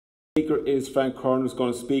Speaker is Frank Curran, who's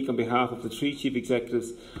going to speak on behalf of the three Chief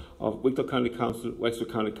Executives of Wicklow County Council,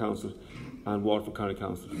 Wexford County Council and Waterford County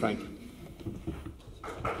Council. Frank.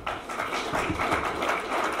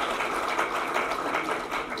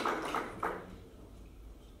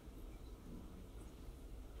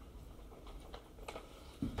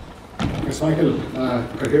 Thanks, Michael.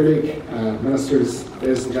 Curry, Ministers,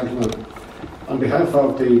 ladies and gentlemen, on behalf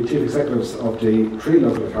of the Chief Executives of the three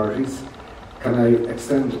local authorities, can I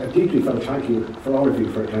extend a deeply felt thank you for all of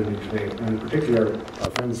you for attending today, and in particular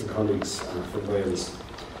our friends and colleagues from Wales.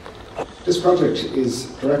 This project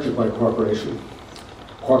is directed by cooperation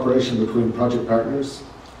between project partners,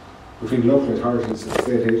 between local authorities and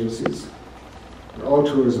state agencies, and all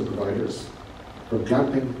tourism providers, from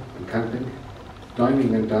glamping and camping,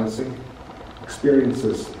 dining and dancing,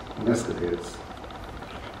 experiences and escapades.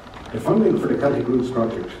 The funding for the Celtic Routes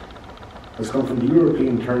project has come from the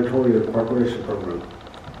European Territorial Cooperation Programme,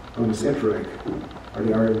 known as Interreg, or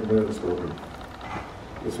the Ireland Wales Programme.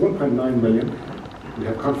 It's 1.9 million. We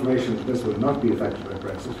have confirmation that this will not be affected by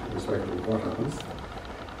Brexit, irrespective of what happens.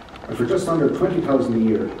 And for just under 20,000 a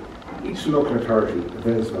year, each local authority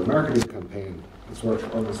avails of a marketing campaign that's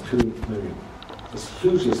worth almost 2 million. It's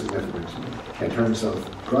hugely significant in terms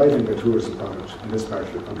of driving the tourism product in this part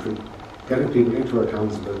of the country, getting people into our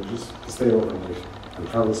towns and villages to stay overnight and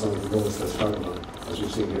travel some of the roads that's travelled on, as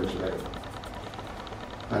we've seen here today.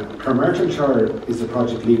 Carmarthenshire is the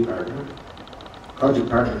project lead partner. Project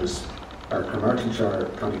partners are Carmarthenshire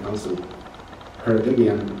County Council,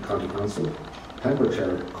 Ceredigion County Council,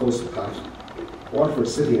 Pembrokeshire Coastal Platte, Waterford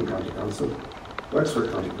City and County Council,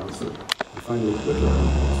 Wexford County Council, and finally Wicklow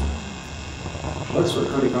County Council. Wexford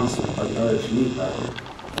County Council are the Irish lead partner,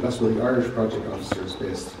 and that's where the Irish project officer is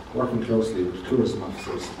based, working closely with tourism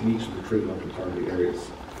officers in each of the three local authority areas.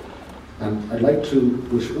 And I'd like to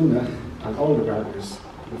wish Una and all the partners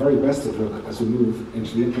the very best of luck as we move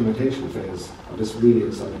into the implementation phase of this really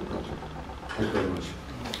exciting project. Thank you very much.